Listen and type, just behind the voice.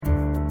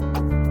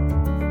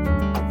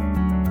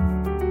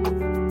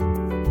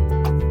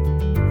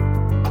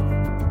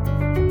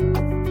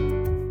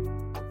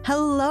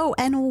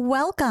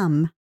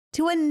welcome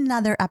to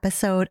another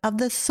episode of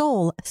the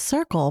Soul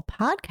Circle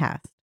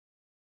podcast.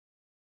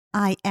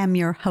 I am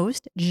your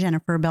host,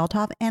 Jennifer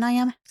Beltoff, and I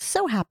am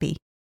so happy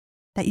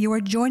that you are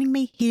joining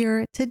me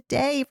here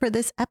today for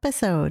this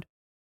episode.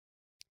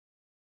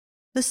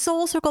 The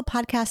Soul Circle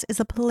podcast is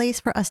a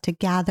place for us to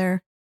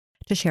gather,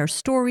 to share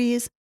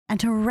stories, and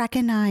to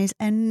recognize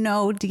and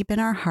know deep in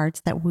our hearts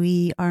that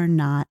we are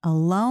not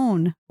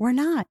alone. We're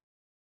not.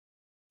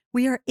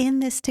 We are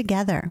in this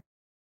together.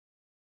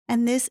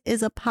 And this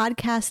is a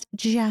podcast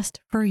just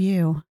for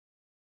you.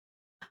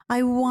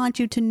 I want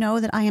you to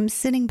know that I am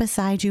sitting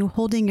beside you,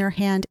 holding your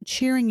hand,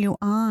 cheering you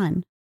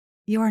on.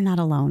 You are not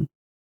alone.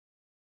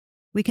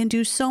 We can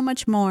do so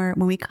much more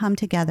when we come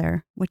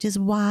together, which is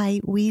why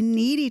we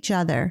need each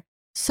other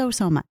so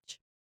much.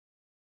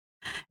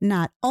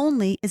 Not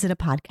only is it a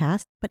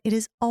podcast, but it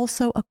is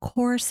also a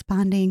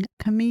corresponding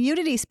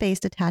community space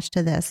attached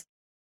to this,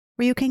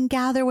 where you can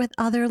gather with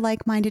other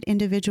like-minded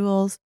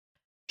individuals,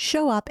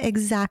 show up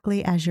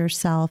exactly as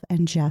yourself,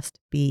 and just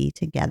be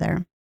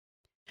together.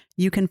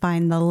 You can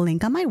find the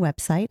link on my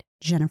website,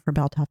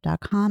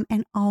 jenniferbeltoff.com,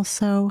 and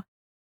also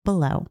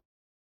below.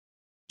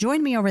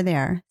 Join me over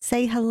there.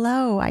 Say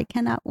hello. I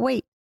cannot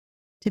wait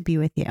to be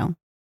with you.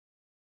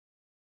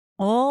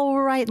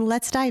 All right,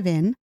 let's dive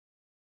in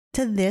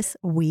to this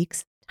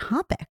week's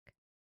topic.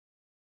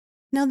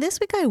 Now,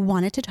 this week I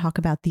wanted to talk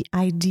about the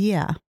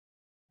idea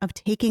of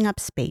taking up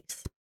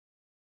space,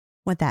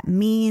 what that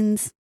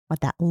means, what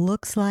that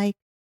looks like,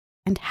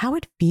 and how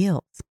it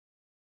feels.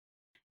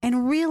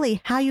 And really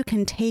how you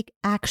can take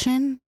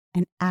action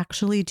and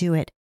actually do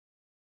it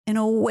in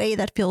a way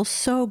that feels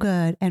so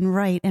good and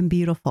right and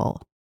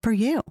beautiful for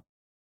you.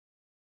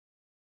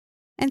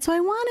 And so I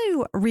want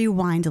to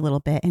rewind a little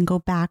bit and go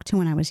back to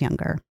when I was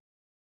younger.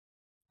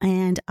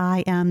 And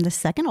I am the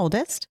second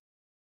oldest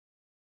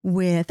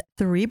with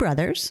 3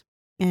 brothers.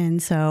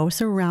 And so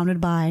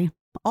surrounded by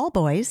all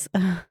boys,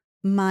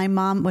 my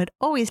mom would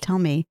always tell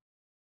me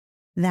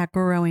that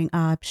growing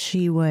up,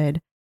 she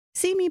would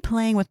see me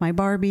playing with my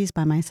Barbies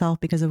by myself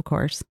because, of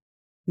course,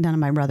 none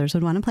of my brothers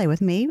would want to play with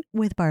me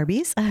with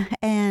Barbies.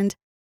 And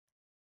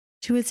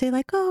she would say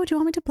like, "Oh, do you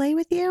want me to play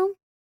with you?"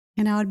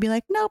 And I would be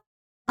like, "Nope,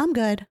 I'm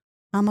good.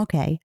 I'm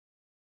okay."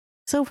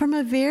 So from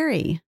a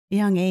very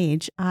young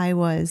age, I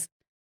was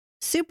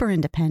super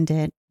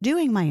independent,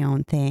 doing my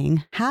own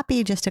thing,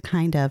 happy just to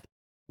kind of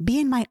be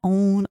in my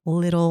own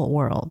little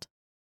world.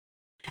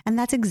 And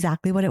that's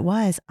exactly what it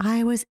was.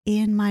 I was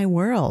in my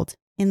world,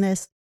 in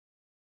this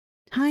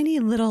tiny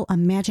little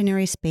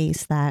imaginary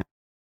space that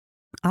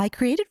I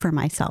created for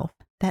myself,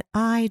 that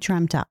I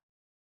dreamt up.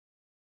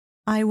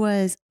 I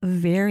was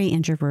very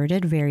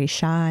introverted, very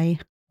shy,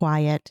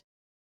 quiet,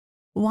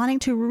 wanting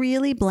to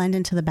really blend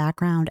into the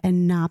background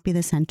and not be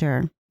the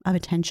center of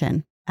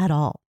attention at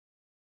all.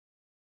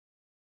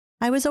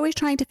 I was always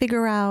trying to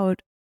figure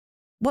out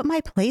what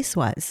my place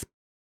was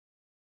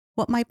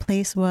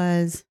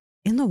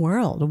in the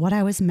world, what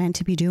I was meant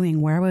to be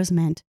doing, where I was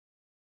meant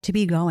to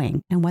be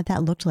going, and what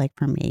that looked like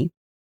for me.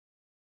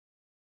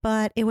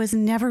 But it was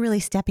never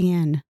really stepping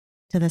in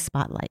to the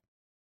spotlight.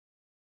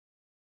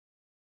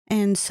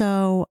 And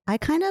so I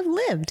kind of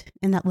lived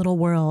in that little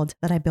world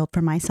that I built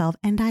for myself,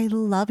 and I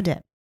loved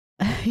it.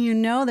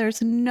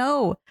 There's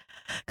no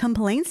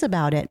complaints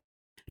about it.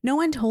 No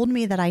one told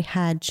me that I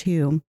had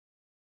to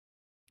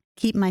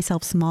keep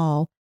myself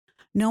small.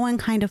 No one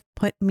kind of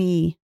put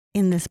me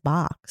in this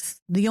box.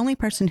 The only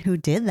person who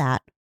did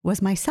that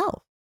was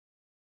myself.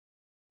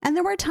 And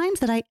there were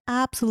times that I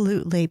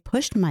absolutely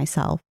pushed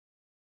myself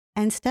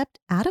and stepped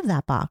out of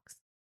that box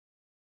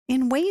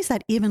in ways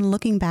that even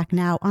looking back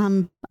now,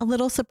 I'm a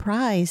little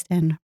surprised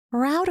and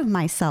proud of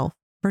myself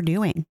for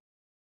doing.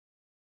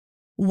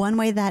 One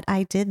way that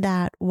I did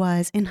that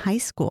was in high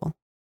school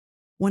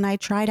when I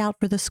tried out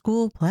for the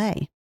school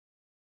play.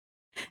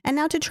 And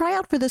now to try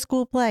out for the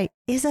school play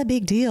is a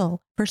big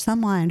deal for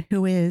someone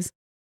who is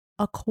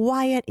a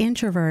quiet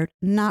introvert,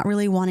 not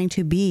really wanting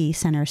to be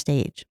center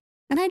stage.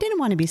 And I didn't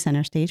want to be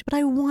center stage, but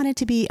I wanted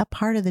to be a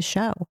part of the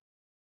show.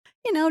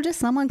 Just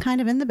someone kind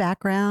of in the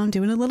background,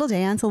 doing a little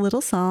dance, a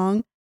little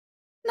song,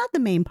 not the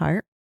main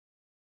part.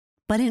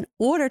 But in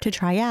order to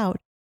try out,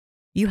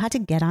 you had to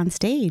get on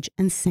stage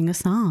and sing a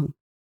song.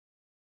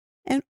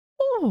 And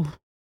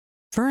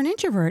for an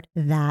introvert,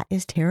 that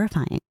is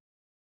terrifying.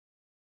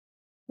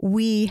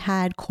 We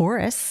had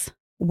chorus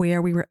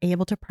where we were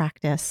able to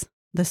practice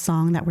the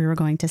song that we were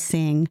going to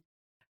sing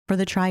for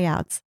the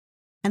tryouts.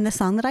 And the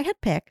song that I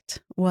had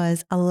picked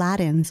was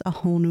Aladdin's A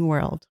Whole New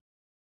World.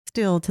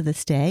 Still to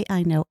this day,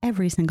 I know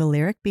every single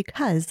lyric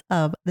because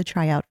of the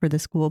tryout for the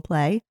school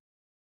play.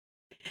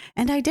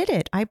 And I did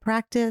it. I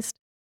practiced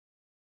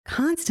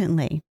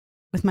constantly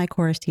with my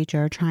chorus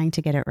teacher, trying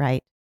to get it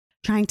right,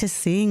 trying to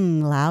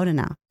sing loud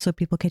enough so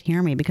people could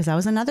hear me, because that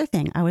was another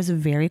thing. I was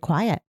very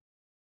quiet,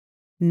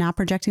 not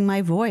projecting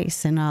my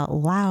voice in a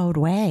loud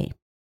way.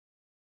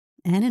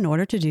 And in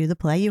order to do the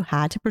play, you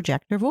had to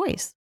project your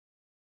voice.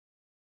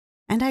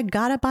 And I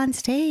got up on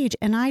stage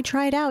and I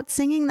tried out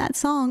singing that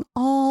song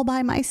all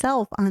by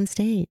myself on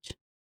stage.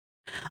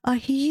 A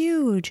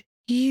huge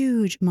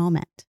huge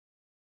moment.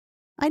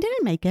 I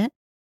didn't make it,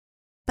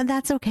 but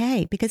that's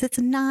okay because it's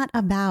not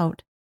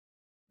about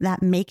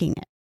that making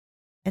it.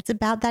 It's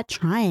about that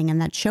trying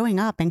and that showing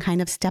up and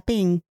kind of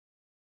stepping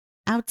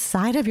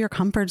outside of your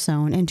comfort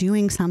zone and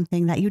doing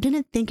something that you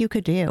didn't think you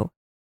could do.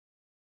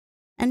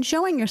 And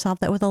showing yourself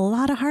that with a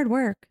lot of hard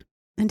work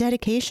and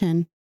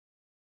dedication,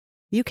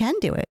 you can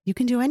do it. You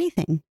can do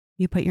anything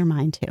you put your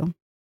mind to.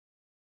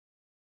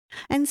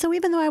 And so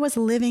even though I was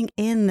living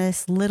in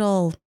this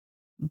little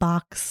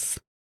box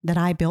that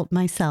I built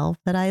myself,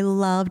 that I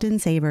loved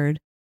and savored,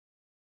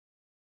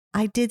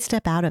 I did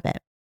step out of it.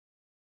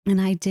 And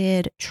I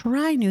did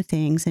try new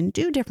things and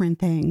do different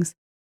things.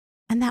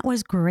 And that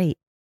was great.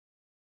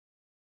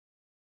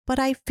 But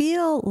I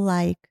feel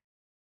like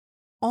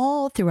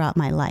all throughout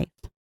my life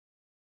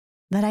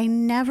that I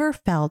never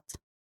felt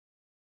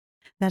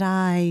that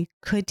I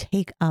could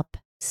take up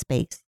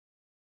space.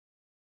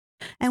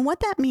 And what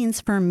that means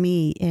for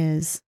me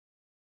is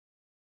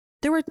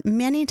there were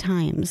many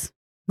times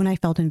when I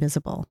felt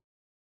invisible.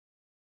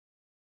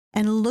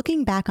 And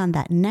looking back on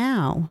that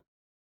now,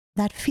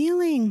 that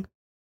feeling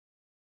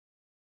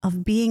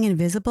of being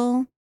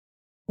invisible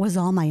was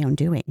all my own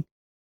doing.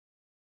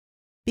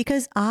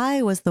 Because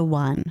I was the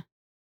one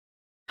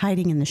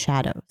hiding in the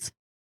shadows.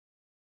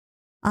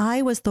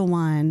 I was the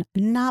one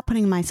not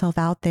putting myself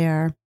out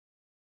there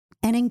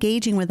and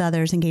engaging with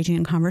others, engaging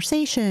in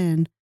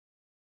conversation,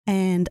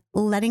 and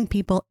letting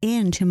people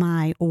into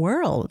my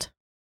world.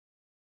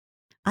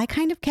 I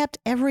kind of kept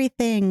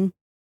everything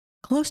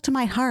close to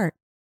my heart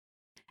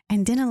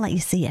and didn't let you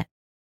see it.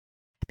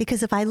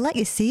 Because if I let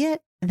you see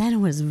it, then it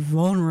was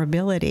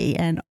vulnerability.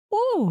 And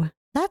oh,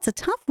 that's a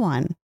tough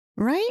one,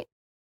 right?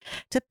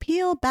 To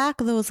peel back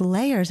those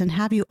layers and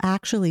have you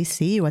actually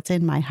see what's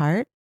in my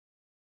heart,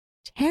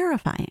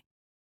 terrifying.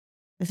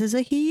 This is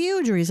a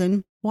huge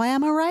reason why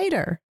I'm a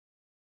writer.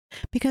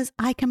 Because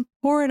I can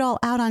pour it all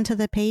out onto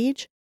the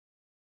page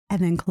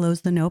and then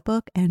close the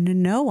notebook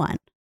and no one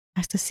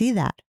has to see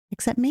that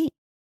except me.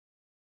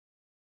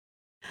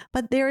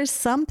 But there is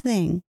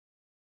something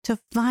to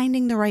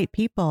finding the right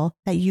people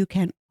that you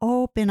can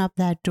open up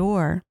that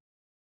door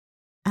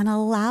and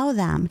allow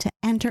them to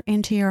enter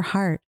into your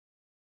heart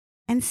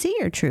and see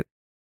your truth,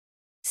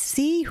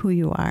 see who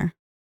you are,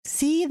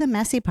 see the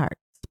messy parts.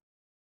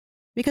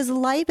 Because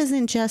life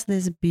isn't just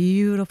this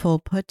beautiful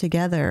put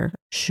together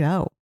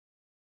show.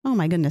 Oh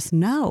my goodness,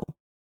 no.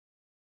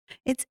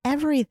 It's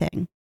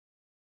everything.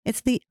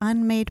 It's the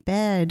unmade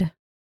bed,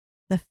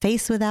 the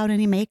face without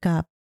any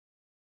makeup,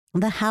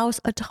 the house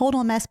a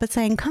total mess, but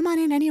saying, come on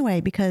in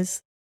anyway,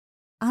 because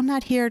I'm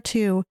not here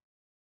to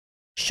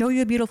show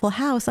you a beautiful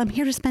house. I'm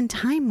here to spend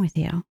time with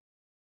you.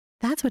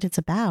 That's what it's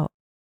about.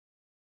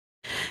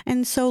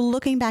 And so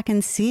looking back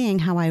and seeing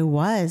how I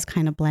was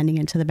kind of blending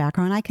into the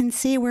background, I can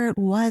see where it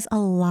was a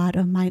lot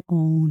of my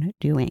own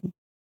doing.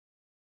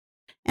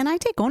 And I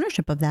take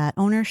ownership of that,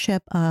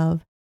 ownership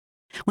of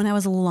when I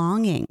was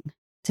longing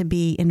to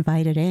be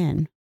invited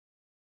in.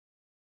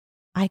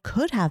 I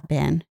could have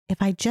been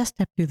if I just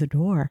stepped through the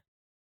door,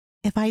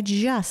 if I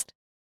just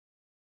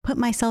put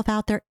myself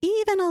out there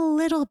even a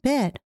little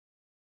bit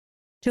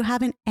to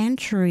have an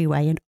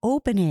entryway, an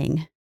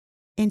opening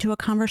into a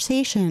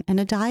conversation and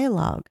a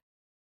dialogue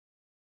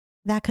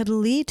that could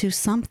lead to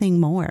something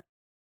more.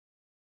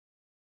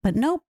 But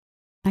nope,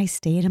 I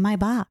stayed in my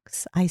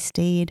box. I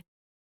stayed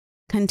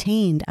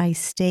contained. I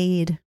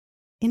stayed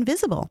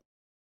invisible.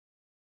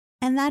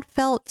 And that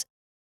felt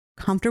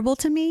comfortable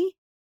to me,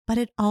 but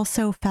it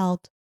also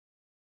felt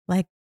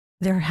like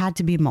there had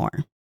to be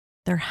more.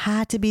 There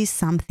had to be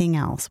something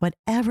else,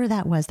 whatever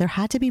that was. There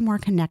had to be more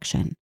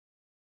connection,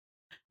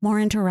 more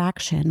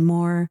interaction,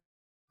 more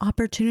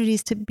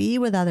opportunities to be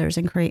with others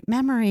and create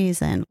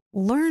memories and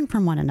learn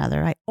from one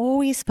another. I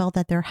always felt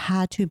that there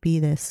had to be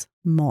this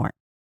more.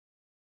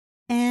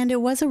 And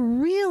it was a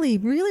really,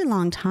 really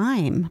long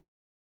time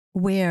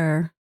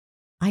where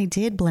I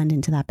did blend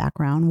into that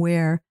background,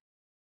 where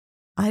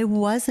I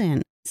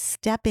wasn't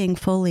stepping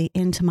fully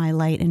into my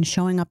light and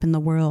showing up in the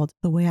world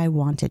the way I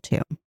wanted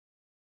to.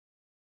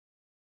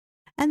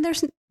 And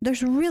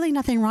there's really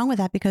nothing wrong with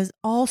that, because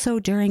also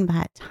during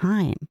that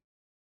time,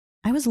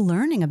 I was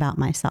learning about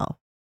myself.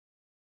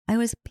 I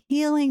was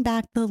peeling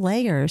back the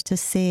layers to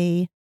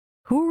see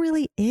who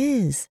really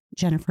is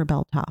Jennifer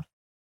Beltoff.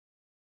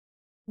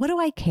 What do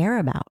I care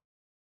about?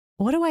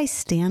 What do I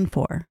stand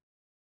for?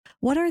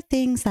 What are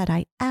things that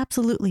I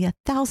absolutely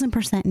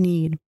 1,000%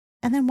 need?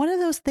 And then what are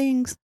those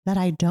things that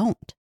I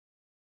don't?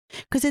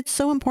 Because it's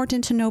so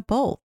important to know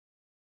both,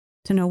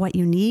 to know what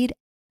you need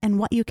and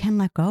what you can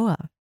let go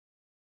of.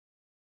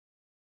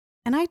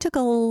 And I took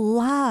a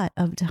lot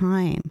of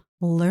time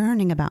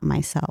learning about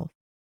myself,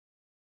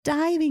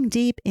 diving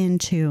deep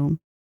into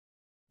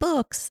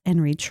books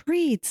and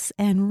retreats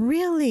and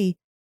really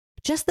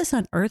just this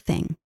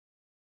unearthing.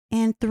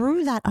 And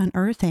through that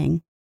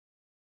unearthing,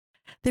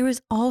 there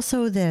was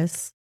also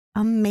this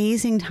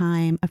amazing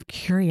time of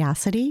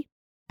curiosity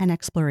and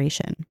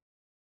exploration.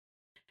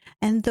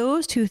 And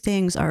those two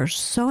things are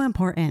so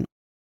important,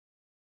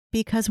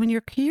 because when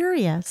you're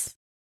curious,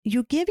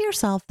 you give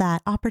yourself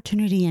that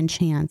opportunity and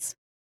chance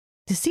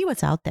to see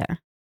what's out there.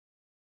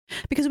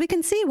 Because we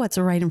can see what's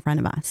right in front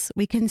of us.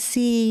 We can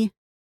see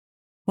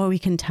what we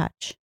can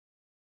touch.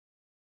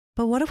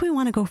 But what if we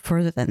want to go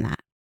further than that?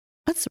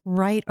 What's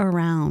right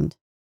around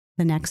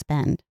the next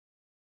bend?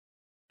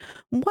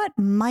 What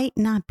might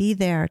not be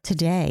there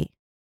today,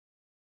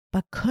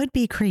 but could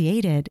be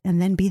created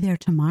and then be there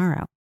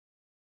tomorrow?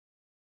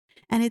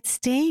 And it's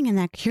staying in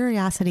that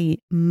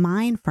curiosity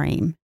mind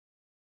frame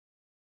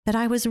that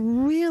I was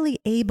really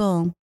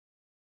able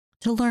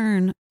to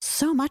learn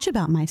so much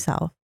about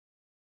myself,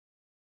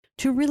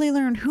 to really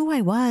learn who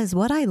I was,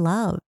 what I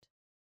loved.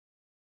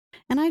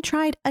 And I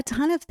tried a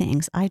ton of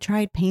things. I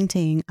tried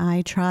painting.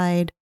 I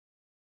tried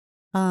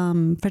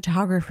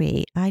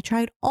photography. I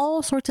tried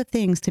all sorts of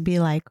things to be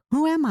like,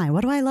 who am I?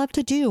 What do I love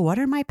to do? What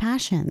are my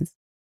passions?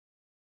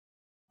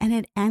 And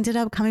it ended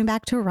up coming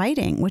back to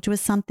writing, which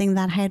was something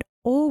that I had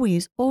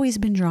always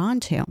been drawn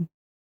to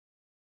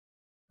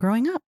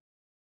growing up.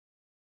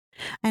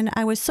 And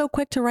I was so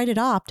quick to write it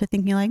off, to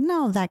thinking like,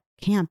 no, that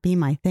can't be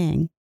my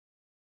thing.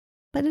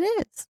 But it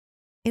is.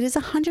 It is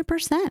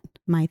 100%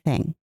 my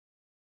thing.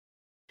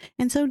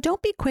 And so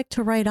don't be quick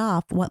to write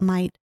off what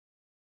might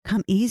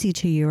come easy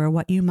to you or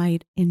what you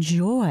might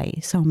enjoy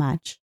so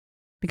much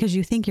because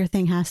you think your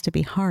thing has to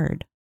be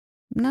hard.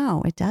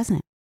 No, it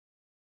doesn't.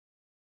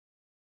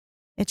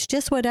 It's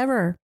just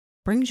whatever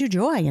brings you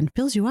joy and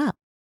fills you up.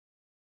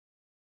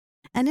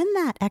 And in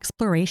that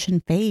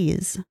exploration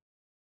phase,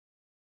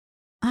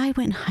 I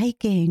went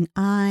hiking.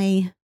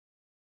 I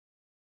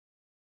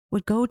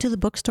would go to the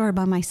bookstore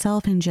by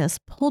myself and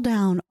just pull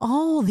down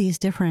all these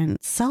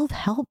different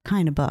self-help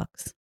kind of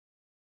books.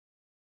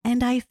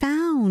 And I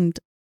found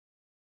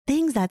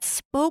things that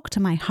spoke to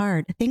my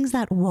heart, things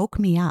that woke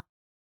me up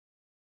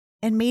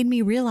and made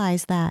me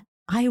realize that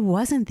I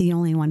wasn't the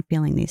only one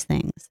feeling these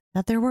things,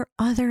 that there were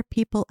other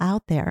people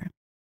out there.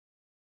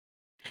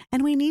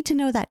 And we need to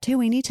know that too.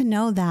 We need to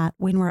know that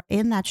when we're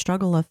in that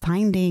struggle of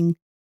finding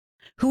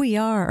who we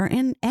are or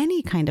in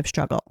any kind of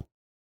struggle,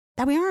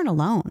 that we aren't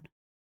alone,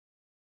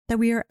 that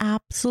we are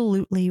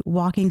absolutely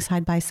walking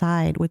side by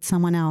side with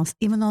someone else,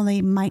 even though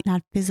they might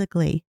not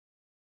physically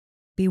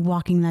be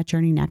walking that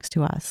journey next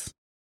to us.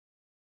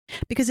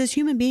 Because as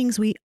human beings,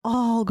 we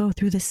all go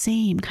through the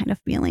same kind of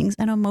feelings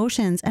and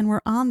emotions, and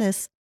we're on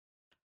this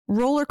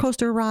roller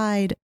coaster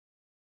ride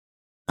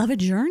of a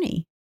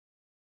journey.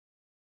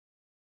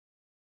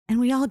 And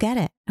we all get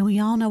it, and we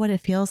all know what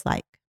it feels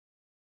like.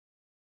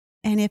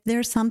 And if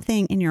there's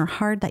something in your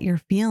heart that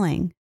you're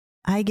feeling,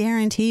 I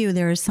guarantee you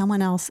there is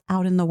someone else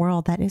out in the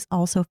world that is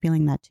also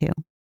feeling that too.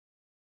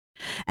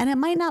 And it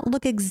might not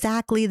look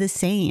exactly the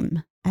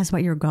same as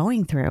what you're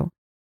going through,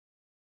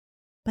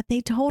 but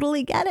they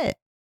totally get it,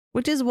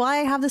 which is why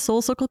I have the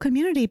Soul Circle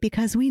community,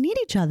 because we need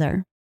each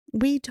other.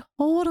 We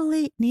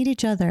totally need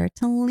each other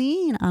to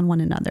lean on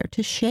one another,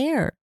 to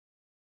share,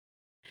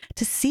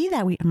 to see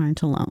that we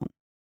aren't alone,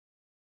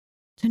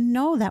 to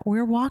know that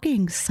we're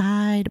walking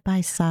side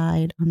by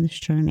side on this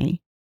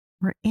journey.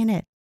 We're in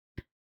it,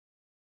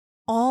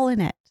 all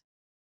in it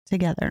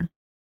together.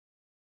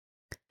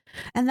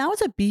 And that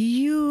was a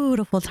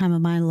beautiful time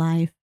of my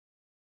life,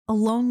 a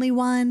lonely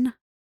one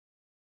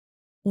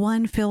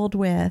filled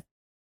with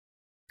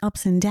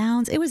ups and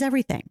downs. It was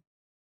everything.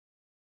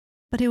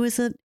 But it was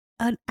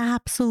an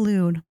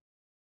absolute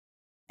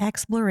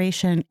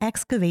excavation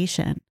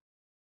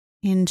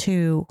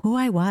into who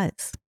I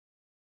was.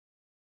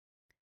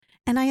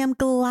 And I am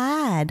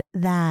glad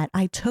that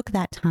I took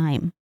that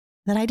time,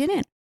 that I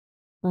didn't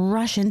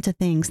rush into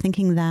things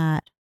thinking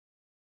that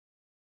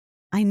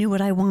I knew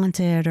what I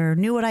wanted or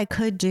knew what I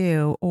could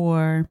do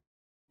or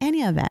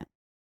any of it.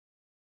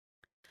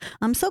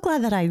 I'm so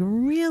glad that I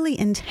really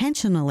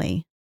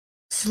intentionally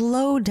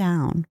slowed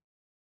down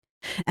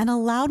and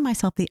allowed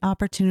myself the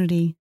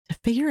opportunity to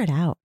figure it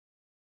out.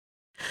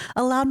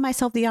 Allowed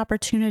myself the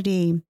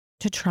opportunity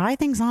to try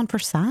things on for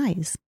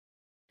size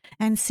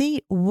and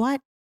see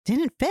what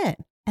didn't fit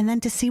and then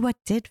to see what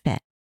did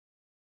fit.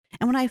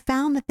 And when I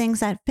found the things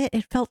that fit,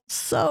 it felt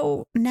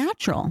so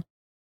natural.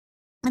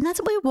 And that's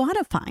what we want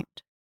to find,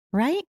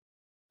 right?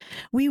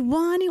 We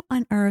want to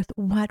unearth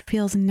what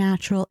feels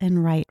natural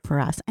and right for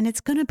us. And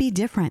it's going to be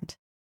different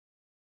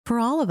for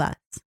all of us.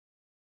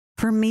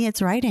 For me,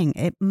 it's writing.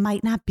 It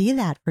might not be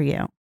that for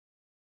you.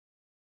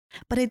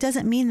 But it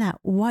doesn't mean that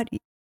what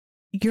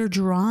you're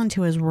drawn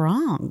to is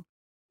wrong.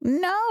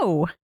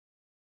 No.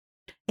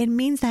 It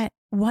means that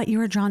what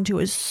you're drawn to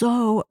is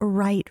so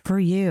right for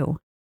you.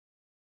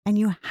 And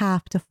you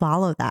have to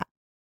follow that.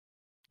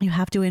 You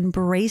have to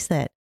embrace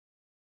it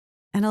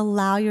and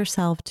allow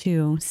yourself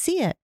to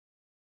see it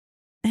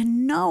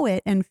and know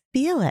it and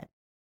feel it.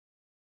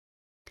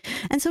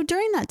 And so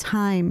during that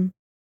time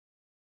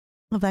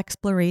of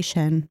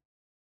exploration,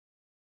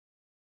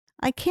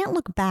 I can't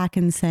look back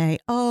and say,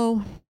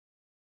 oh,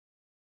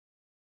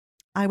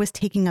 I was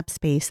taking up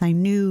space. I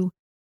knew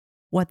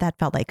what that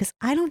felt like. Because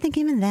I don't think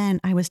even then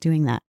I was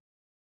doing that.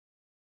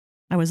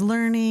 I was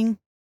learning,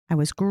 I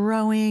was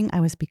growing, I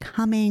was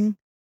becoming,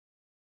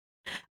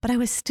 but I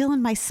was still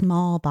in my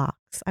small box.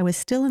 relax. I was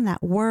still in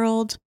that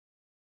world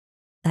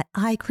that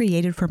I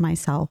created for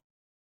myself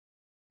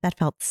that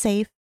felt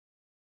safe,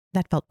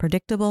 that felt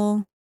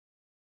predictable,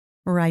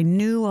 where I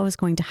knew what was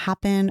going to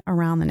happen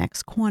around the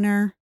next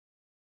corner.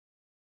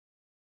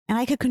 And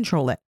I could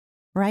control it,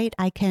 right?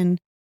 I can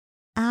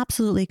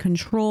absolutely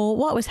control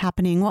what was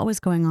happening, what was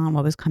going on,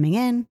 what was coming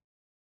in,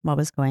 what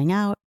was going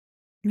out.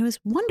 And it was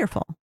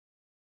wonderful.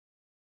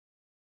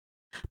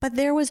 But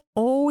there was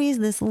always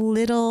this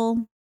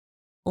little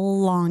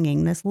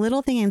longing, this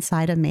little thing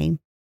inside of me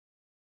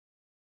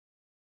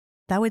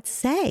that would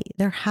say,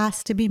 there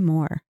has to be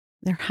more.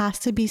 There has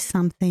to be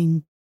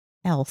something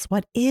else.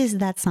 What is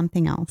that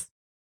something else?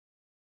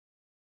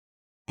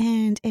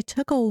 And it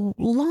took a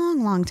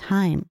long, long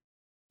time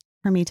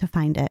for me to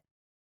find it.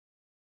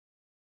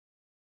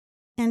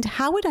 And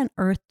how it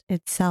unearthed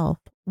itself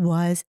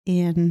was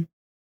in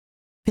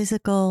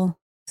physical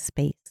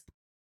space.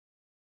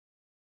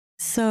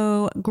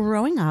 So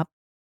growing up,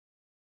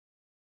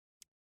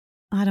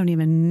 I don't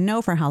even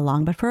know for how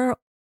long, but for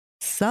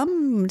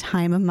some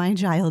time of my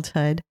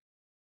childhood,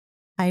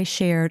 I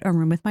shared a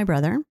room with my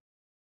brother.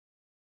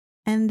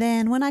 And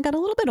then when I got a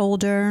little bit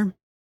older,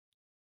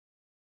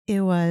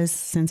 it was,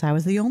 since I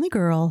was the only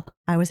girl,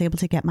 I was able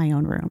to get my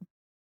own room.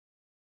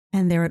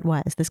 And there it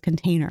was, this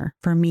container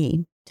for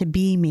me, to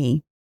be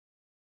me,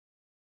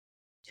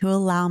 to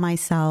allow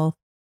myself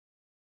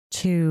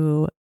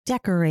to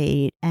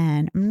decorate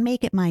and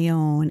make it my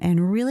own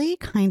and really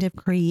kind of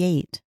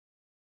create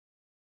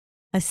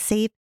a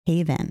safe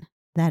haven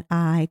that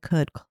I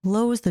could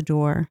close the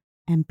door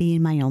and be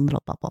in my own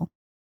little bubble.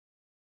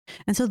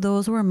 And so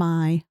those were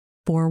my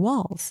 4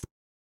 walls.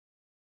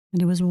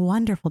 And it was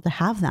wonderful to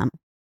have them.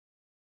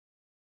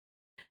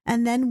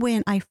 And then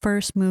when I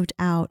first moved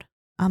out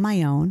on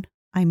my own,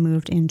 I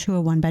moved into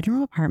a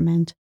 1-bedroom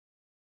apartment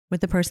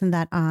with the person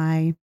that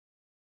I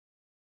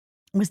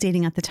was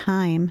dating at the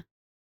time.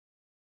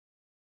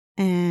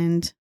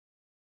 And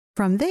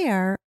from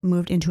there,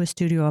 moved into a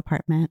studio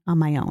apartment on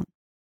my own.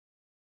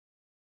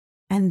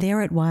 And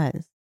there it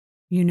was,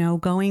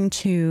 going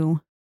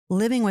to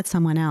living with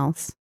someone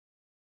else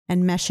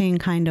and meshing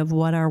kind of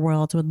what our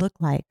worlds would look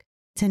like,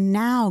 to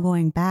now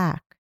going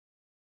back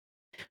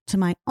to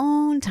my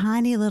own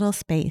tiny little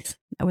space.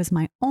 That was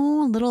my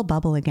own little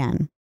bubble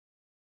again.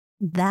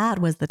 That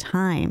was the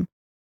time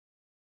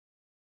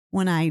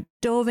when I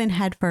dove in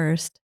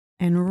headfirst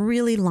and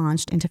really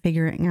launched into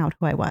figuring out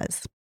who I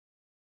was.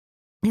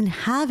 And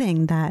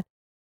having that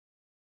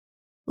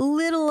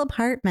little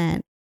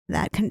apartment,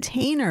 that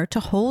container to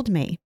hold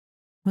me,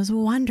 was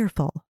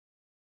wonderful.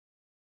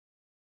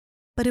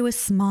 But it was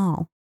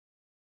small.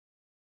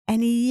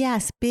 And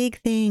yes,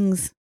 big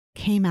things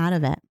came out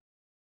of it.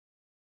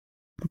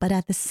 But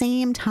at the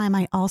same time,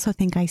 I also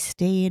think I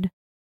stayed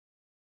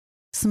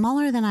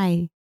smaller than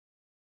I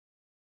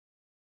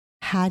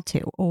had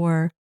to,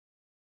 or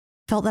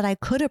felt that I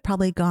could have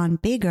probably gone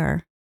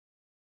bigger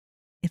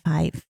if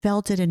I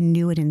felt it and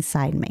knew it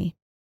inside me,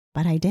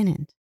 but I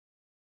didn't.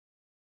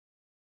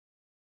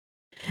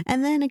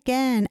 And then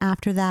again,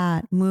 after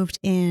that, moved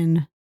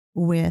in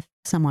with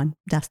someone,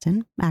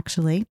 Dustin,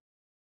 actually,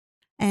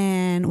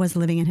 and was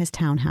living in his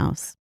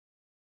townhouse.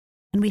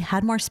 And we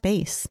had more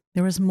space.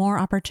 There was more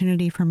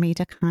opportunity for me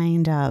to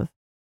kind of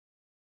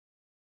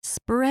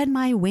spread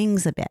my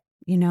wings a bit,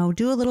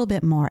 do a little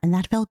bit more. And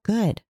that felt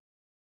good.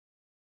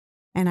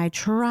 And I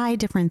tried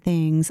different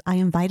things. I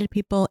invited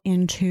people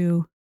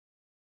into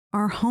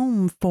our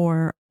home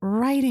for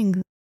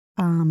writing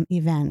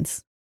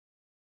events.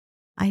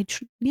 I,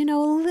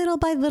 little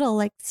by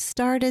little,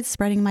 started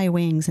spreading my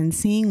wings and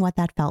seeing what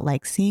that felt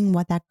like, seeing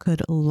what that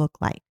could look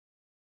like.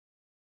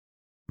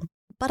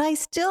 But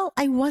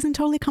I wasn't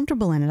totally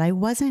comfortable in it. I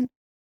wasn't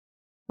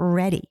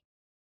ready.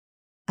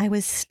 I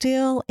was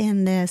still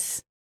in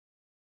this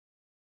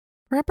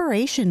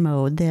preparation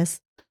mode,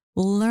 this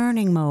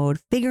learning mode,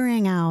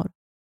 figuring out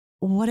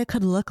what it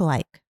could look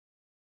like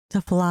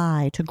to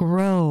fly, to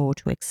grow,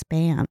 to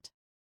expand.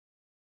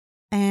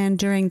 And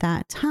during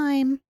that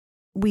time,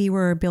 we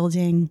were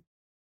building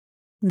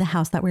the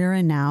house that we are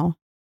in now.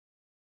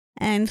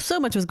 And so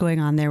much was going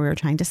on there. We were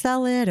trying to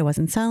sell it. It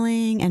wasn't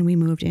selling. And we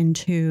moved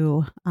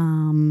into a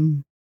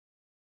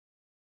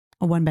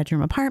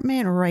 1-bedroom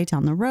apartment right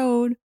down the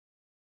road,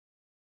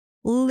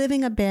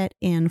 living a bit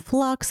in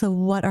flux of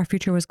what our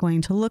future was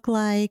going to look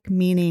like,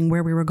 meaning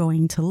where we were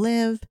going to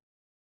live.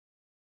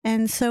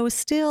 And so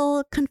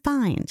still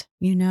confined,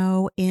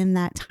 in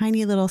that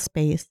tiny little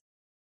space,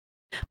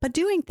 but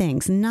doing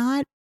things,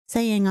 not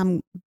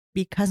saying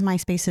because my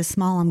space is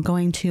small, I'm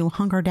going to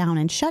hunker down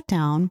and shut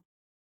down.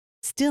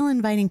 Still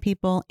inviting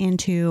people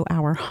into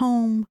our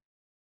home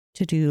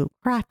to do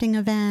crafting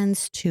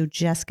events, to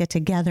just get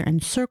together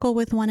and circle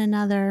with one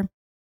another.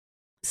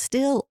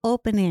 Still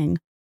opening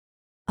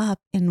up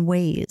in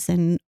ways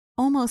and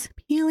almost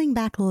peeling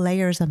back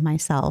layers of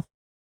myself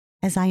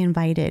as I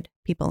invited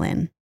people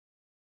in.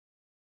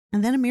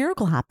 And then a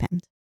miracle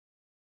happened.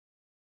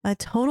 A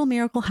total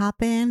miracle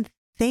happened,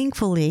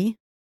 thankfully,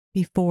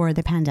 before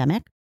the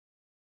pandemic,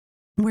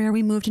 where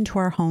we moved into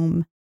our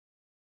home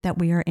that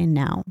we are in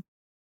now.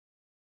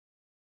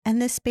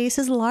 And this space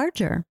is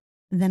larger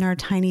than our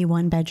tiny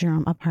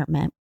 1-bedroom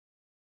apartment.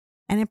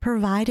 And it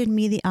provided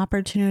me the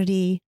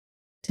opportunity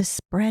to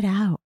spread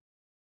out,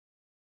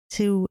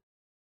 to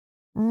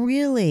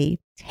really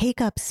take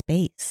up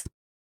space.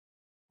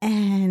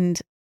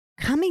 And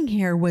coming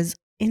here was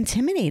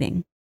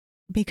intimidating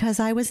because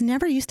I was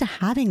never used to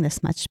having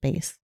this much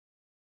space.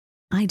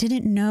 I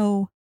didn't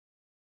know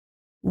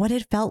what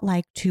it felt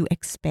like to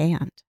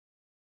expand.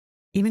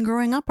 Even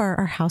growing up,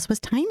 our house was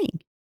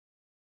tiny.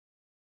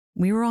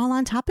 We were all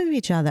on top of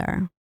each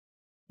other.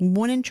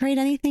 Wouldn't trade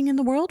anything in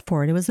the world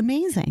for it. It was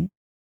amazing.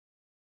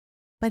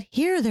 But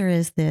here there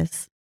is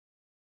this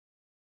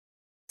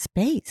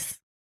space,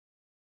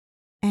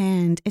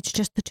 and it's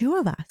just the two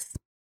of us.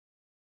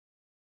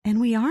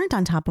 And we aren't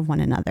on top of one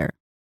another.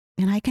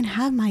 And I can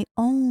have my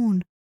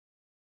own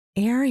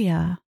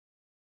area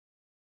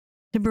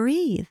to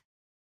breathe,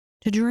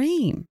 to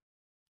dream,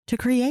 to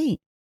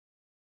create.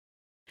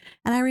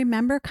 And I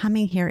remember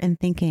coming here and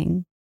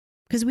thinking,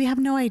 because we have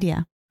no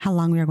idea how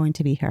long we are going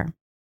to be here.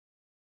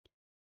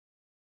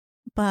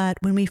 But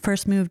when we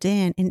first moved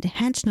in,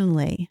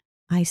 intentionally,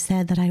 I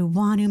said that I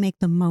want to make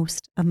the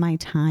most of my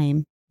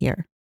time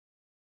here.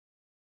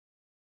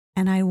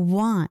 And I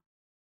want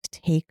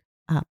to take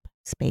up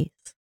space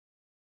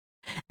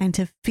and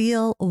to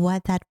feel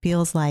what that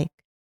feels like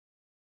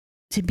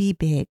to be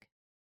big,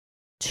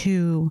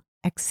 to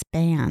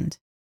expand,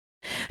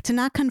 to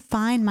not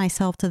confine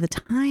myself to the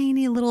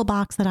tiny little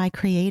box that I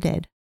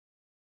created,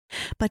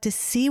 but to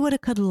see what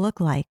it could look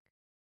like,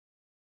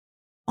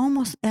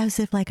 almost as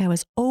if like I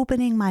was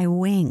opening my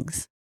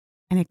wings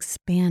and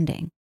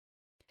expanding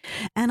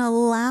and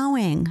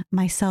allowing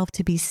myself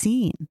to be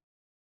seen.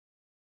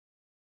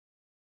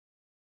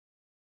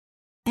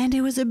 And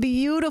it was a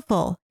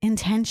beautiful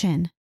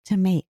intention to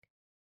make.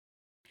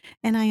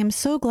 And I am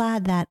so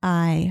glad that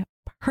I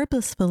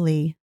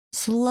purposefully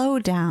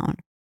slowed down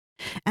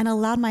and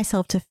allowed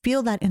myself to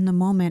feel that in the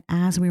moment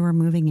as we were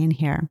moving in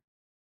here.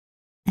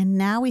 And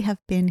now we have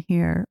been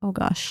here, oh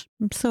gosh,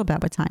 I'm so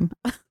bad with time.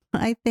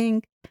 I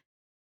think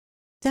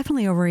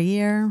definitely over a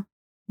year,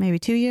 maybe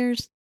 2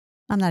 years.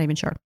 I'm not even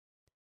sure.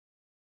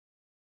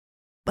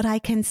 But I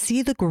can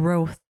see the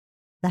growth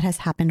that has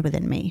happened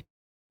within me.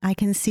 I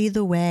can see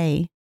the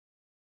way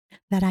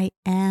that I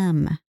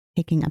am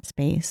taking up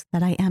space,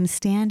 that I am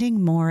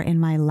standing more in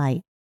my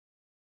light,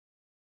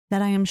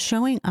 that I am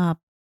showing up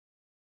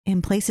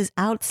in places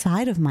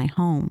outside of my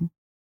home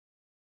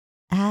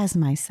as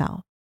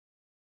myself,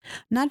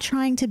 not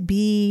trying to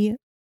be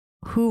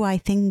who I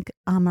think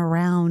I'm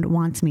around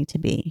wants me to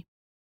be,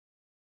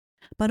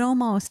 but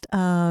almost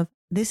of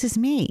this is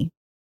me.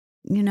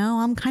 You know,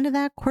 I'm kind of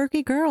that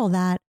quirky girl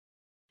that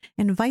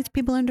invites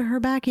people into her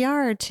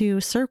backyard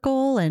to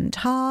circle and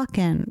talk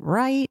and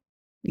write.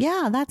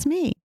 Yeah, that's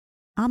me.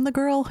 I'm the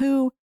girl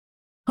who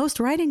hosts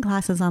writing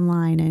classes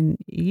online, and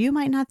you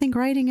might not think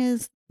writing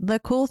is the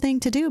cool thing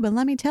to do, but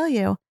let me tell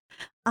you,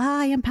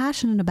 I am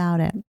passionate about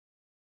it.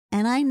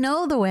 And I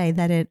know the way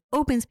that it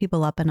opens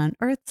people up and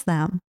unearths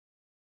them.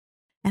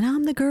 And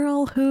I'm the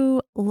girl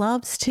who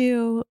loves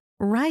to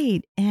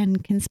write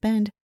and can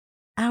spend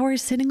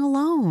hours sitting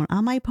alone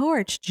on my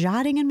porch,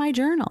 jotting in my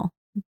journal.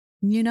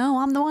 You know,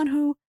 I'm the one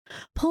who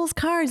pulls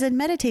cards and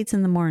meditates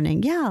in the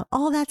morning. Yeah,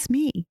 all that's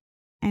me.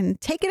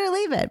 And take it or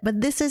leave it, but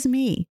this is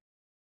me.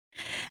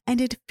 And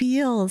it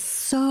feels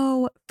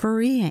so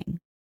freeing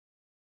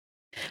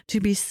to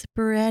be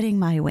spreading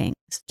my wings,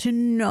 to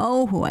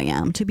know who I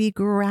am, to be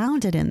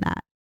grounded in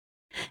that,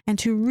 and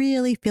to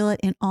really feel it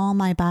in all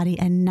my body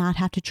and not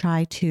have to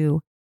try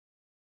to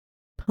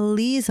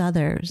please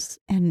others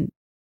and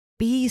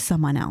be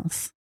someone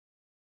else.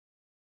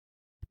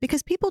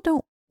 Because people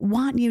don't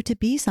want you to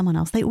be someone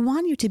else. They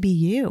want you to be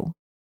you.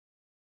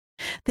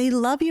 They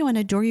love you and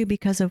adore you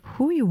because of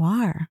who you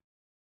are.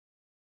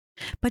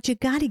 But you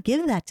got to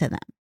give that to them.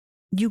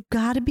 You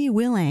got to be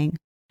willing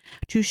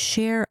to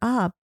share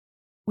up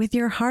with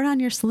your heart on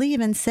your sleeve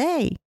and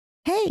say,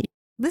 hey,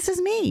 this is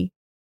me.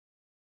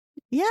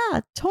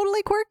 Yeah,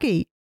 totally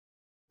quirky.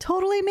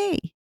 Totally me.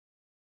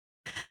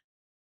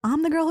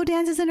 I'm the girl who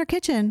dances in her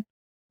kitchen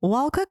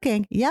while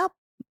cooking. Yep,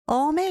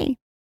 all me.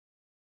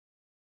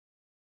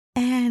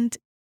 And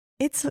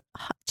it's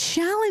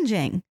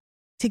challenging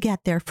to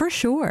get there for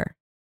sure.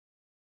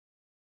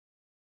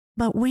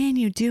 But when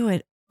you do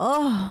it,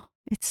 oh,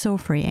 it's so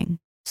freeing.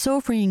 So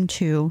freeing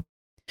to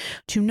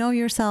know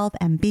yourself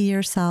and be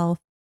yourself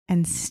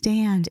and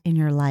stand in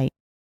your light.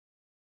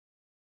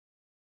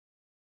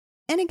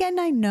 And again,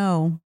 I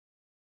know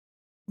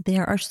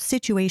there are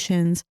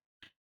situations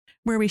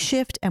where we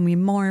shift and we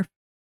morph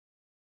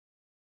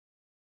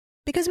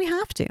because we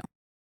have to.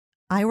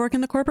 I work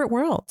in the corporate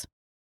world.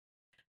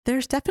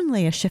 There's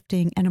definitely a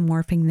shifting and a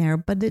morphing there,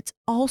 but it's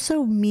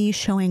also me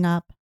showing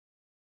up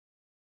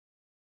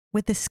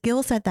with the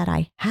skill set that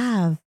I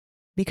have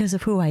because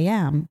of who I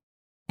am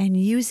and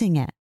using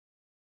it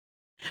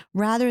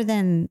rather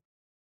than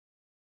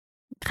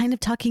kind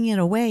of tucking it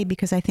away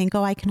because I think,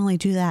 oh, I can only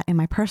do that in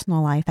my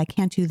personal life. I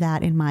can't do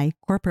that in my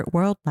corporate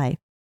world life.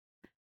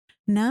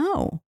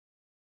 No.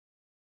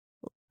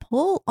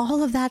 pull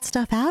all of that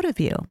stuff out of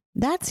you.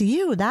 That's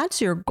you.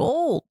 That's your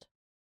gold.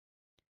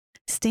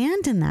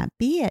 Stand in that,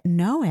 be it,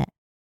 know it.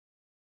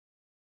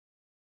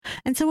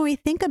 And so when we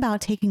think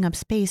about taking up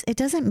space, it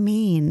doesn't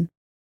mean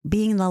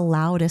being the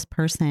loudest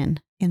person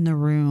in the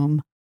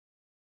room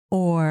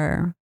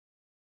or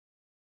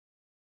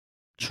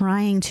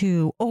trying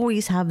to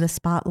always have the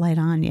spotlight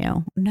on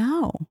you.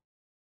 No.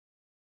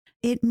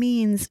 It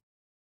means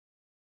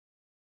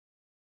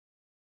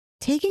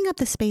taking up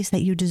the space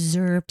that you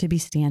deserve to be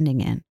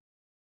standing in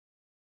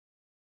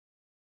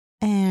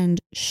and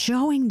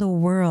showing the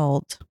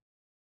world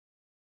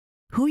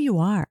who you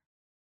are.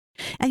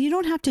 And you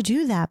don't have to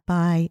do that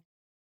by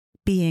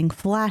being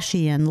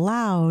flashy and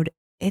loud.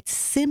 It's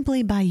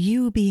simply by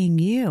you being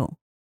you.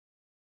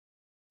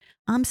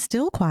 I'm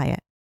still quiet.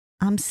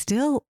 I'm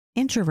still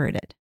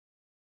introverted.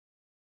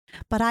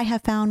 But I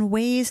have found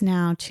ways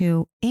now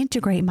to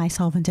integrate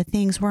myself into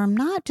things where I'm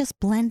not just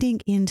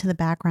blending into the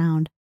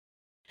background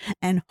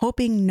and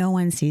hoping no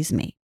one sees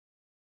me.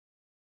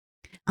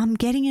 I'm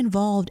getting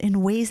involved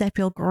in ways that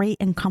feel great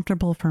and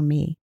comfortable for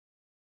me.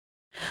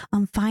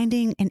 I'm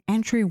finding an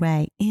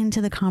entryway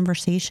into the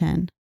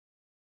conversation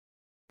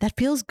that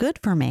feels good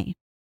for me.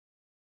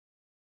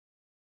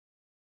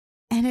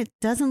 And it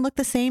doesn't look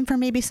the same for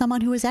maybe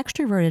someone who is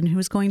extroverted and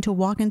who's going to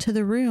walk into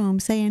the room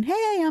saying,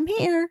 "Hey, I'm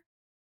here."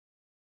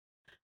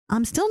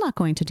 I'm still not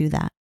going to do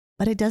that,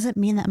 but it doesn't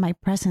mean that my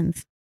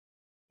presence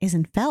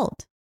isn't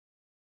felt.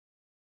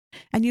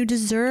 And you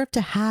deserve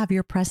to have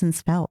your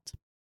presence felt.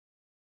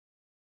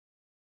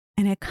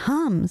 And it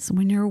comes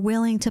when you're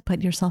willing to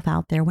put yourself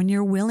out there, when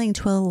you're willing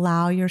to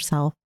allow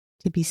yourself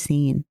to be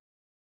seen.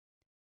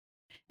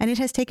 And it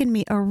has taken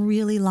me a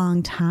really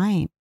long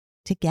time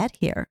to get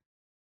here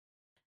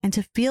and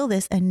to feel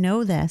this and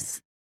know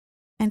this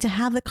and to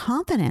have the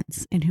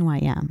confidence in who I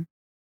am.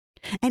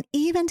 And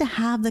even to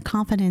have the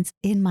confidence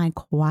in my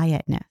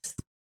quietness.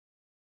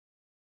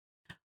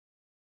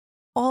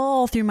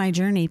 All through my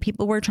journey,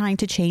 people were trying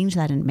to change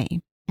that in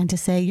me and to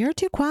say, "You're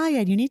too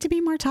quiet. You need to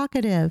be more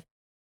talkative.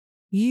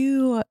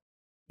 You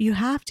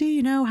have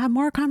to, have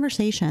more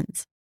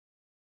conversations."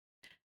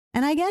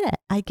 And I get it.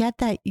 I get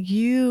that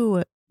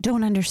you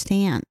don't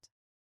understand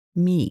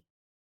me.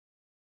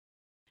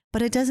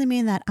 But it doesn't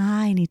mean that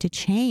I need to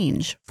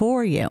change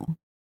for you.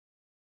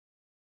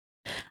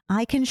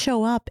 I can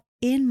show up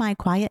in my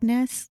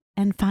quietness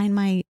and find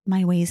my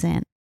ways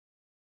in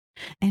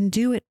and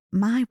do it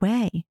my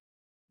way.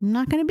 I'm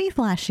not going to be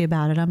flashy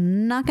about it.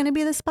 I'm not going to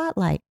be the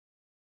spotlight.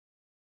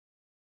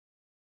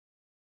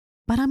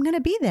 But I'm going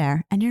to be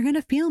there and you're going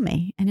to feel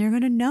me and you're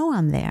going to know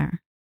I'm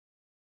there.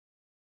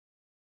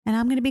 And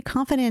I'm going to be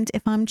confident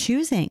if I'm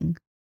choosing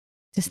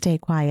to stay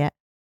quiet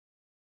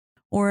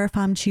or if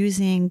I'm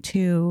choosing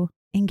to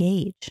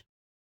engage.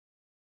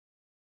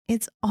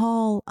 It's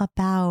all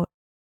about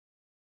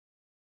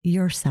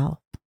yourself.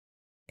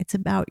 It's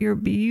about your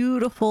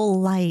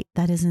beautiful light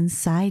that is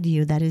inside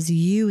you, that is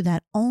you,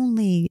 that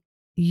only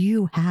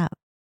you have.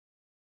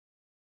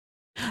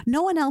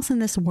 No one else in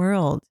this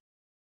world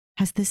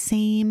has the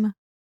same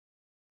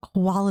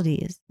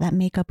qualities that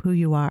make up who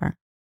you are.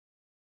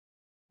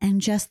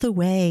 And just the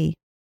way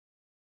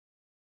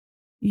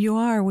you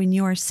are when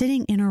you are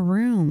sitting in a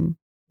room,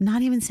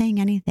 not even saying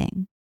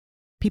anything,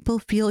 people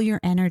feel your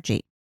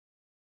energy.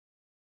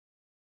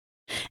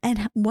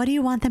 And what do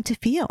you want them to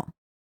feel?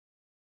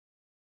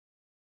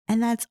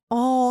 And that's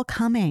all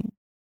coming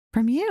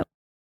from you.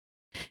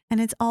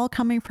 And it's all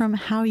coming from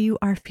how you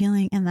are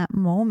feeling in that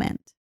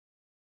moment.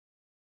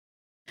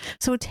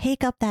 So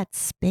take up that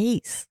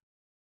space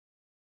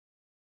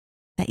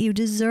that you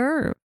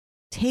deserve.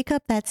 Take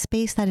up that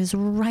space that is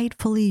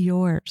rightfully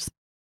yours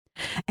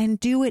and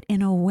do it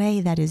in a way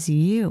that is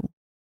you.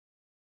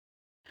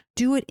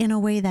 Do it in a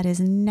way that is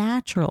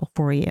natural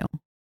for you.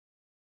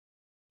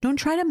 Don't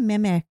try to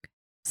mimic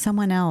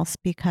someone else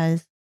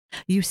because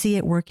you see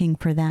it working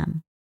for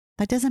them.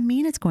 That doesn't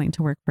mean it's going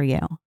to work for you.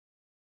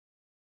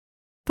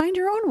 Find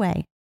your own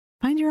way.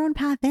 Find your own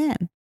path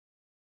in.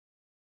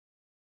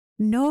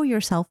 Know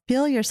yourself,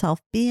 feel yourself,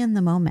 be in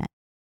the moment.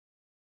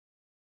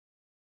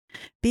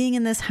 Being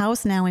in this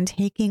house now and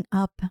taking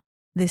up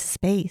this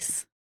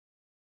space,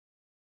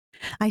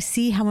 I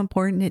see how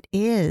important it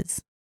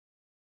is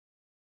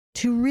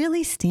to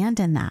really stand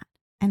in that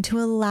and to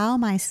allow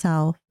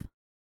myself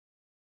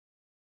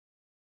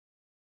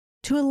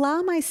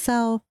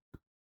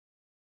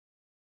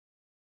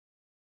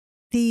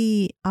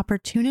the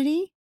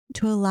opportunity,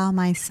 to allow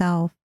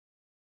myself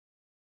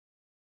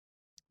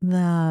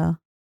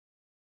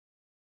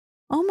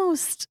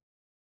almost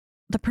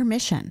the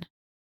permission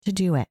to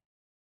do it.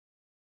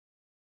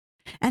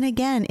 And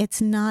again,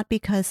 it's not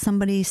because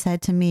somebody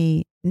said to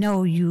me,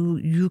 "No,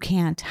 you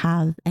can't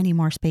have any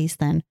more space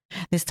than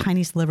this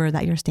tiny sliver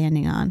that you're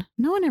standing on."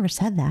 No one ever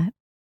said that.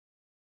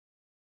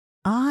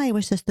 I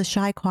was just the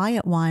shy,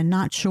 quiet one,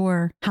 not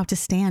sure how to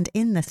stand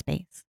in the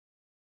space.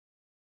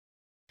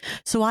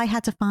 So I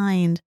had to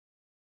find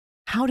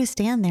how to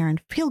stand there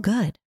and feel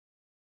good.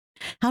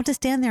 How to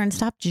stand there and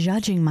stop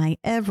judging my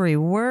every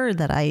word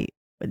that I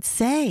would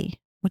say,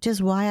 which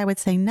is why I would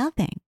say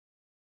nothing.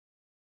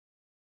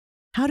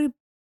 how to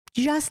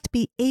just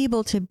be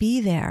able to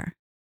be there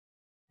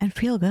and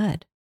feel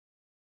good.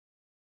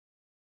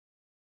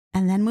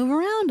 And then move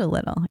around a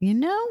little,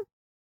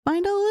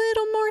 find a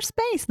little more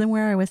space than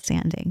where I was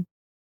standing.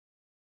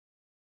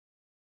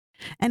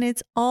 And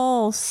it's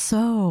all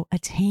so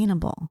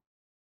attainable.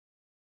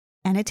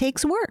 And it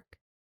takes work.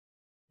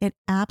 It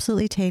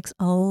absolutely takes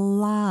a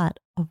lot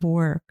of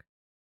work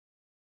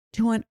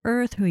to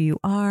unearth who you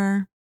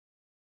are,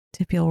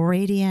 to feel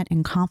radiant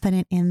and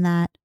confident in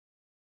that.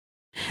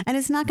 And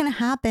it's not going to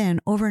happen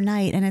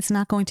overnight. And it's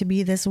not going to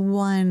be this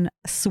one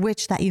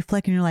switch that you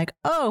flick and you're like,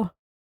 oh,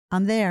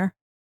 I'm there.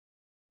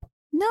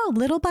 No,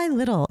 little by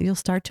little, you'll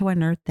start to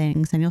unearth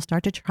things and you'll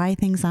start to try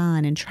things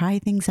on and try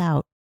things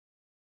out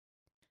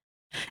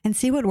and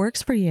see what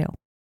works for you.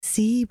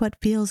 See what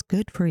feels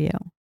good for you.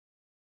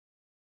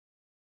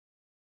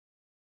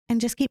 And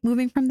just keep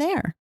moving from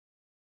there.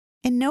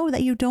 And know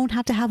that you don't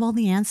have to have all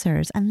the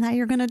answers and that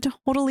you're going to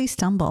totally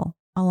stumble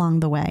along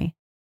the way.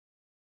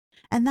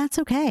 And that's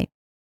okay.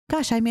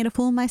 Gosh, I made a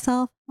fool of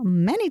myself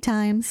many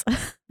times.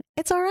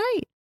 It's all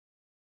right.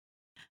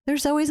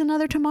 There's always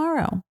another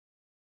tomorrow.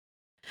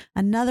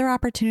 Another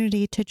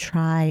opportunity to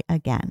try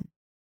again.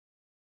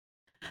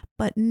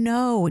 But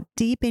know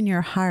deep in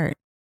your heart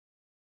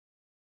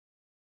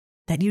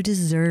that you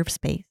deserve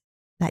space,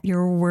 that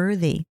you're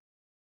worthy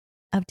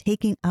of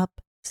taking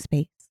up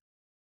space.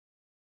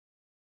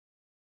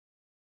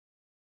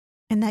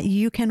 And that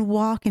you can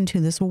walk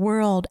into this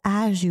world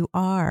as you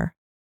are,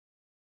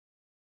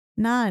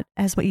 not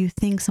as what you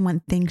think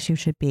someone thinks you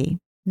should be.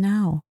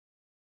 No.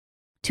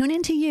 Tune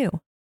into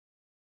you.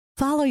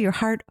 Follow your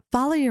heart,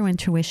 follow your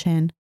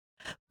intuition,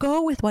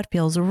 go with what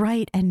feels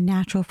right and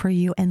natural for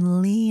you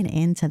and lean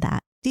into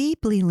that,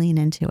 deeply lean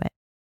into it.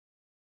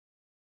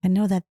 And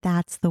know that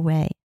that's the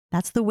way.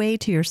 That's the way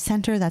to your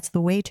center. That's the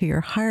way to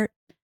your heart.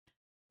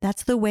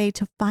 That's the way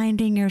to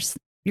finding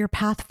your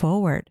path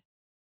forward,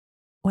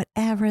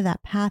 whatever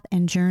that path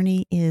and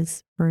journey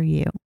is for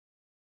you.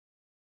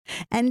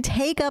 And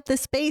take up the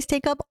space,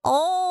 take up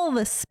all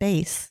the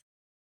space.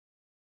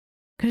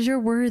 Because you're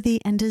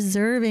worthy and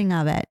deserving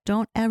of it.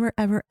 Don't ever,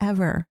 ever,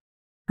 ever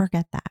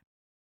forget that.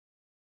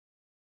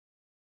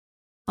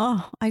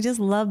 Oh, I just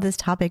love this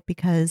topic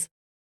because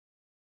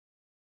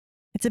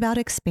it's about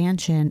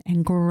expansion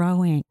and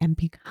growing and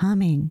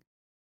becoming.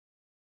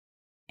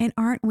 And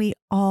aren't we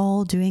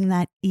all doing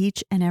that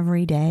each and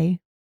every day?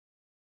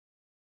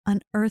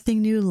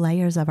 Unearthing new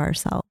layers of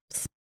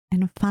ourselves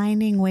and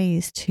finding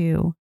ways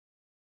to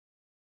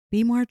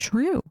be more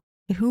true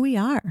to who we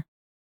are.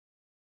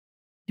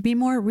 To be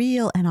more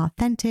real and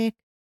authentic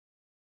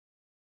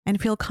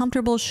and feel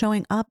comfortable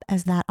showing up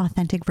as that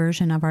authentic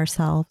version of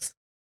ourselves,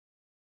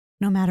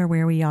 no matter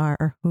where we are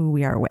or who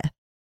we are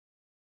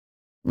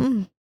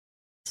with.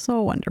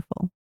 So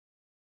wonderful.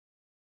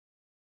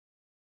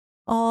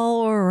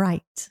 All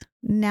right.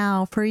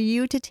 Now for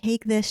you to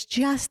take this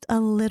just a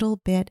little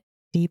bit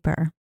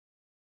deeper,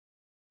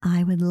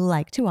 I would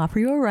like to offer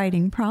you a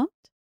writing prompt.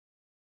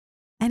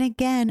 And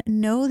again,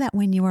 know that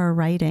when you are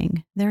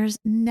writing, there's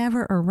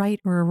never a right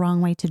or a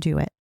wrong way to do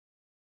it.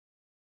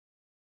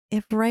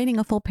 If writing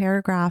a full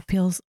paragraph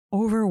feels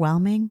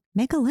overwhelming,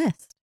 make a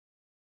list.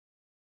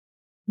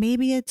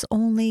 Maybe it's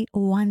only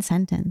one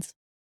sentence.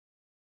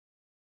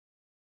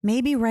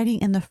 Maybe writing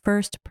in the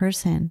first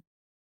person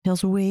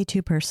feels way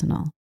too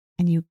personal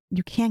and you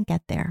can't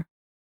get there.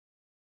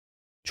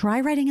 Try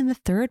writing in the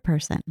third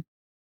person,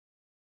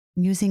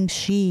 using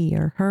she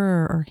or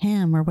her or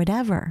him or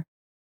whatever.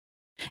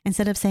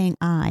 Instead of saying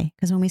I,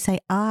 because when we say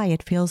I,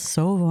 it feels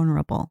so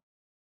vulnerable.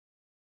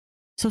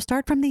 So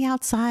start from the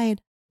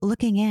outside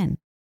looking in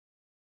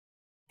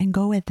and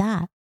go with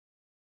that.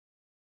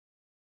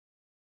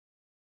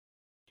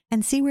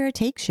 And see where it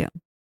takes you.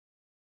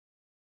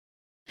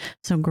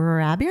 So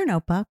grab your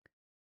notebook.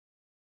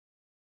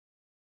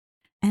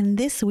 And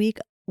this week,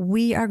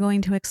 we are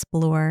going to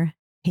explore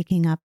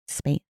taking up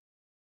space.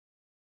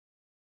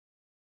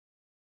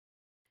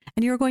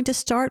 And you're going to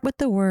start with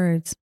the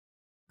words,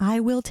 I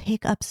will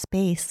take up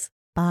space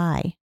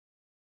by.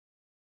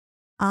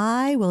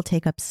 I will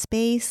take up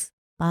space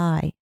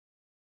by.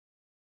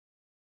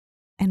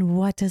 And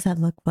what does that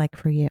look like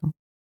for you?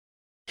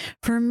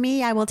 For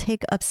me, I will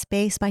take up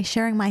space by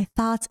sharing my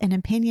thoughts and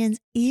opinions,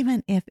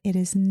 even if it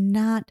is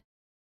not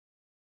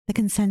the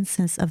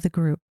consensus of the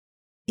group.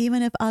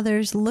 Even if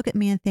others look at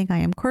me and think I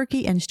am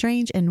quirky and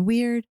strange and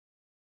weird,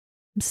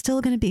 I'm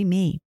still going to be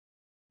me.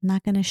 I'm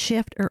not going to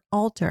shift or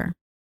alter.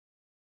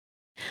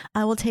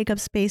 I will take up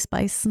space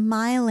by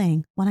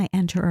smiling when I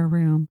enter a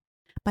room,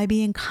 by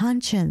being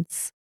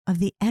conscious of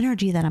the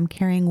energy that I'm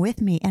carrying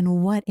with me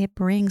and what it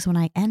brings when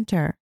I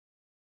enter.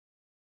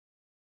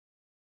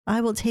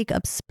 I will take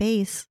up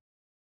space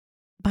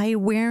by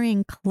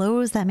wearing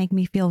clothes that make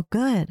me feel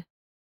good,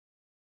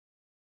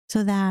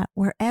 so that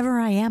wherever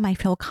I am, I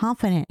feel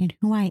confident in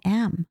who I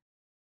am,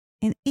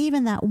 in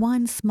even that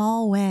one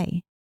small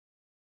way.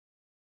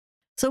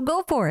 So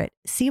go for it.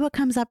 See what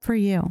comes up for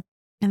you.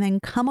 And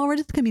then come over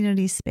to the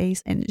community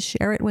space and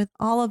share it with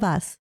all of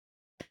us.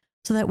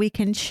 so that we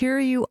can cheer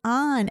you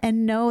on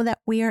and know that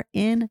we are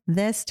in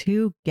this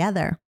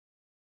together.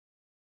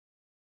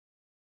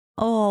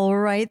 All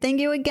right. Thank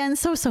you again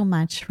so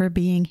much for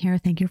being here.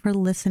 Thank you for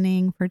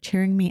listening, for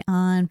cheering me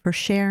on, for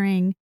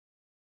sharing.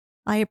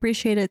 I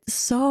appreciate it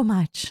so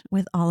much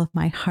with all of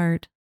my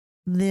heart.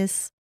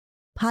 This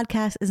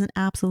podcast is an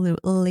absolute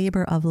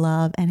labor of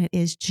love, and it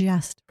is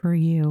just for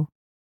you.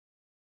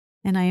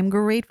 And I am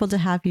grateful to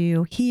have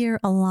you here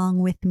along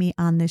with me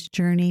on this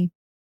journey.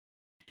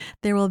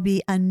 There will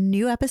be a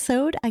new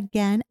episode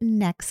again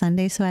next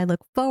Sunday, so I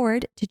look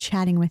forward to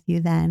chatting with you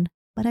then.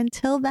 But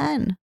until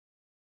then,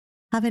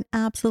 have an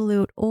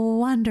absolute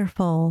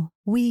wonderful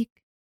week,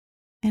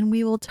 and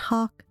we will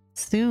talk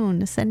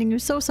soon. Sending you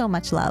so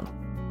much love.